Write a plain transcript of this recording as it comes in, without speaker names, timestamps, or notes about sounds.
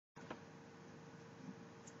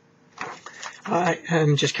Alright,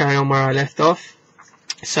 just carrying on where I left off.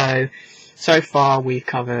 So far we've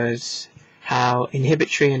covered how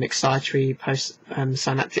inhibitory and excitatory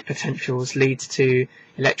synaptic potentials lead to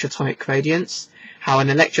electrotonic gradients, how an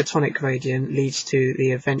electrotonic gradient leads to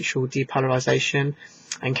the eventual depolarization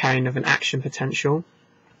and carrying of an action potential,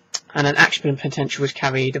 and an action potential is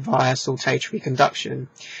carried via saltatory conduction.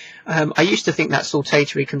 I used to think that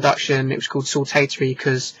saltatory conduction, it was called saltatory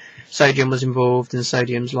because sodium was involved and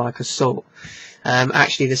sodium's like a salt.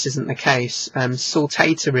 Actually, this isn't the case.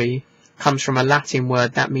 Saltatory comes from a Latin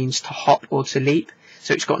word that means to hop or to leap,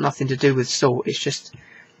 so it's got nothing to do with salt, it's just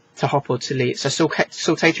to hop or to leap. So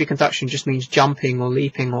saltatory conduction just means jumping or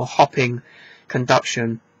leaping or hopping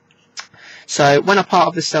conduction. So when a part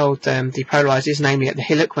of the cell depolarizes, namely at the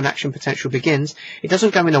hillock when action potential begins, it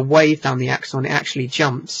doesn't go in a wave down the axon, it actually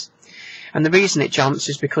jumps. And the reason it jumps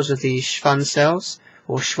is because of these Schwann cells,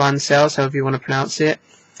 or Schwann cells, however you want to pronounce it,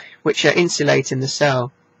 which are insulating the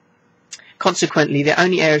cell. Consequently, the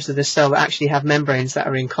only areas of the cell that actually have membranes that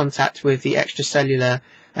are in contact with the extracellular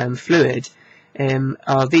fluid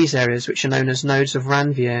are these areas, which are known as nodes of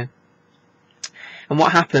Ranvier. And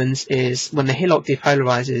what happens is, when the hillock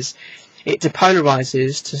depolarizes, it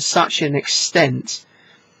depolarizes to such an extent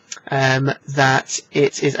that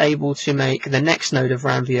it is able to make the next node of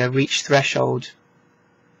Ranvier reach threshold,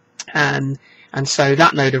 and so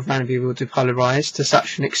that node of Ranvier will depolarize to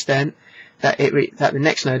such an extent that that the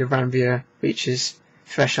next node of Ranvier reaches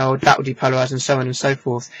threshold, that will depolarize, and so on and so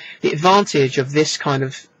forth. The advantage of this kind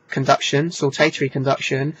of conduction, saltatory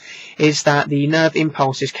conduction, is that the nerve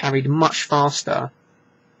impulse is carried much faster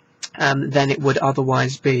than it would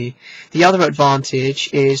otherwise be. The other advantage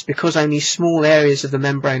is because only small areas of the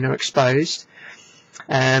membrane are exposed,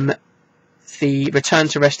 the return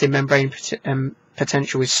to rest in membrane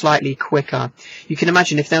potential is slightly quicker. You can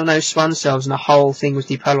imagine if there were no Schwann cells and the whole thing was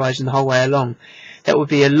depolarizing the whole way along, that would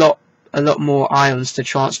be a lot more ions to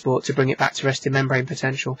transport to bring it back to rest in membrane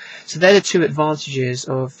potential. So they're the two advantages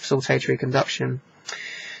of saltatory conduction.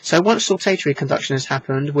 So once saltatory conduction has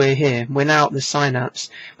happened, we're here. We're now at the synapse.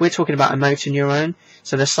 We're talking about a motor neuron.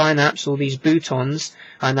 So the synapse, all these boutons,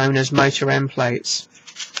 are known as motor end plates.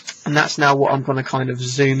 And that's now what I'm going to kind of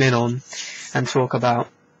zoom in on and talk about.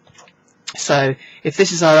 So if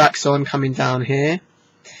this is our axon coming down here,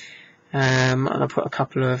 and I'll put a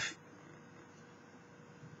couple of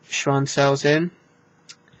Schwann cells in,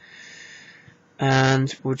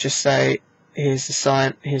 and we'll just say here's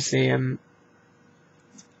the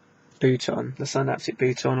bouton, the synaptic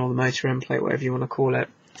bouton, or the motor end plate, whatever you want to call it.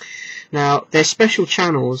 Now there's special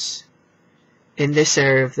channels in this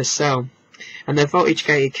area of the cell, and they're voltage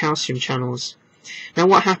gated calcium channels. Now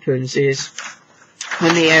what happens is,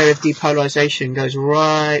 when the area of depolarization goes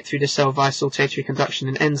right through the cell via saltatory conduction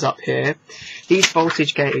and ends up here, these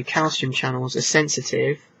voltage gated calcium channels are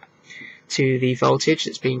sensitive to the voltage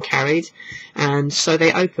that's being carried, and so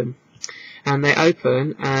they open,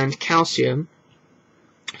 and calcium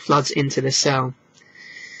floods into the cell.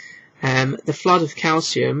 The flood of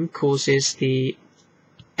calcium causes the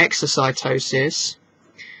exocytosis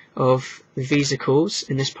of the vesicles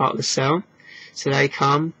in this part of the cell, so they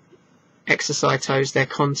come exocytose their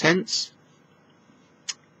contents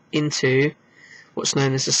into what's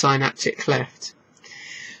known as the synaptic cleft.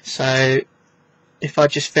 So if I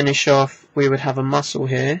just finish off, we would have a muscle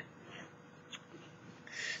here.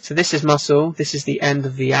 So this is muscle, this is the end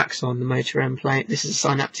of the axon, the motor end plate, this is a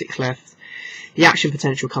synaptic cleft. The action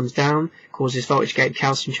potential comes down, causes voltage gated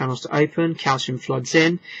calcium channels to open, calcium floods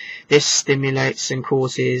in. This stimulates and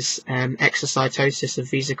causes exocytosis of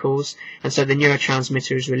vesicles, and so the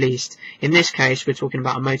neurotransmitter is released. In this case, we're talking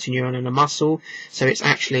about a motor neuron and a muscle, so it's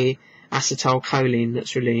actually acetylcholine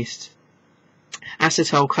that's released.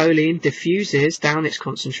 Acetylcholine diffuses down its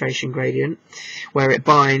concentration gradient, where it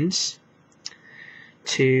binds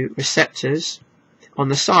to receptors on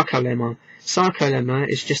the sarcolemma. Sarcolemma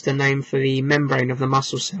is just a name for the membrane of the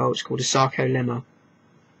muscle cell. It's called a sarcolemma.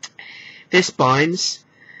 This binds,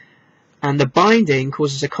 and the binding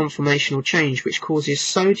causes a conformational change which causes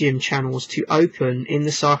sodium channels to open in the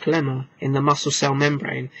sarcolemma, in the muscle cell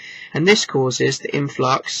membrane, and this causes the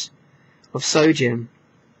influx of sodium.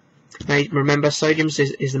 Remember, sodium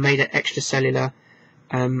is the made extracellular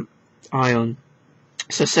ion.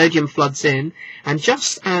 So sodium floods in, and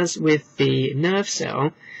just as with the nerve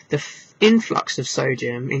cell, the influx of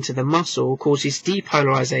sodium into the muscle causes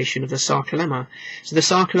depolarization of the sarcolemma. So the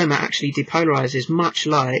sarcolemma actually depolarizes much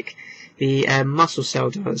like the muscle cell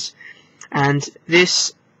does, and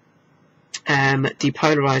this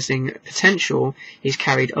depolarizing potential is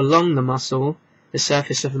carried along the muscle, the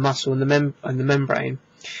surface of the muscle, and the membrane.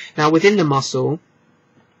 Now within the muscle,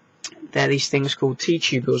 they're these things called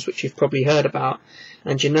T-tubules, which you've probably heard about,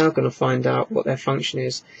 and you're now going to find out what their function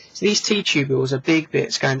is. So these T-tubules are big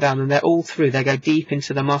bits going down, and they're all through, they go deep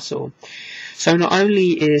into the muscle. So not only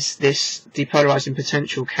is this depolarizing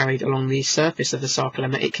potential carried along the surface of the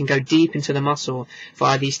sarcolemma, it can go deep into the muscle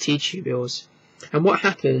via these T-tubules. And what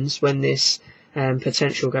happens when this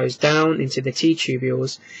potential goes down into the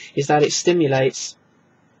T-tubules is that it stimulates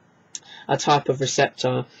a type of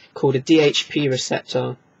receptor called a DHP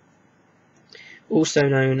receptor, also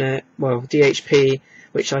known as, well, DHP,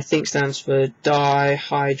 which I think stands for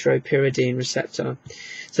dihydropyridine receptor.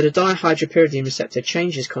 So the dihydropyridine receptor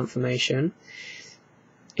changes conformation.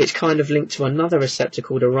 It's kind of linked to another receptor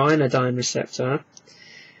called a ryanodine receptor.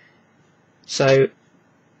 So,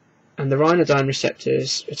 and the ryanodine receptor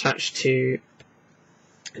is attached to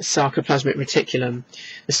sarcoplasmic reticulum.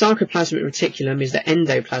 The sarcoplasmic reticulum is the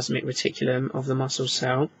endoplasmic reticulum of the muscle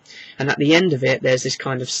cell, and at the end of it there's this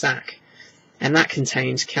kind of sac, and that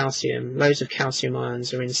contains calcium. Loads of calcium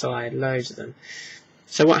ions are inside, loads of them.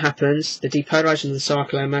 So what happens? The depolarization of the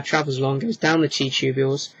sarcolemma travels along, goes down the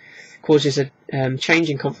T-tubules, causes a change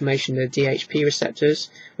in conformation of the DHP receptors,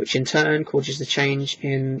 which in turn causes the change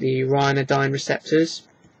in the ryanodine receptors.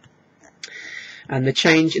 And the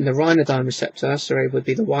change in the ryanodine receptor, sorry, would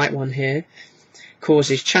be the white one here,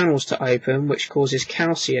 causes channels to open, which causes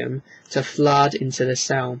calcium to flood into the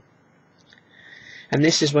cell. And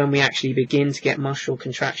this is when we actually begin to get muscle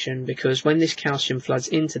contraction, because when this calcium floods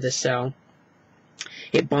into the cell,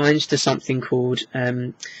 it binds to something called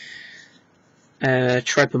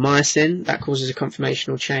tropomyosin. That causes a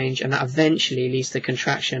conformational change, and that eventually leads to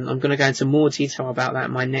contraction. I'm going to go into more detail about that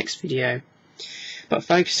in my next video. But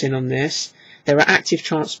focusing on this, there are active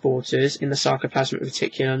transporters in the sarcoplasmic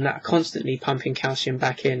reticulum that are constantly pumping calcium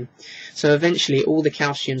back in. So eventually all the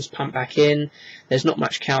calcium's pumped back in. There's not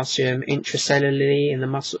much calcium intracellularly in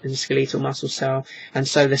the skeletal muscle cell, and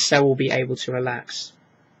so the cell will be able to relax.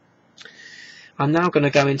 I'm now going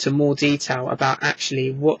to go into more detail about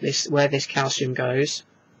actually where this calcium goes.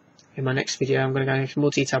 In my next video I'm going to go into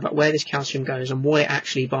more detail about where this calcium goes and what it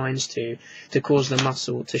actually binds to cause the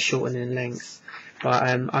muscle to shorten in length. But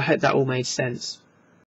I hope that all made sense.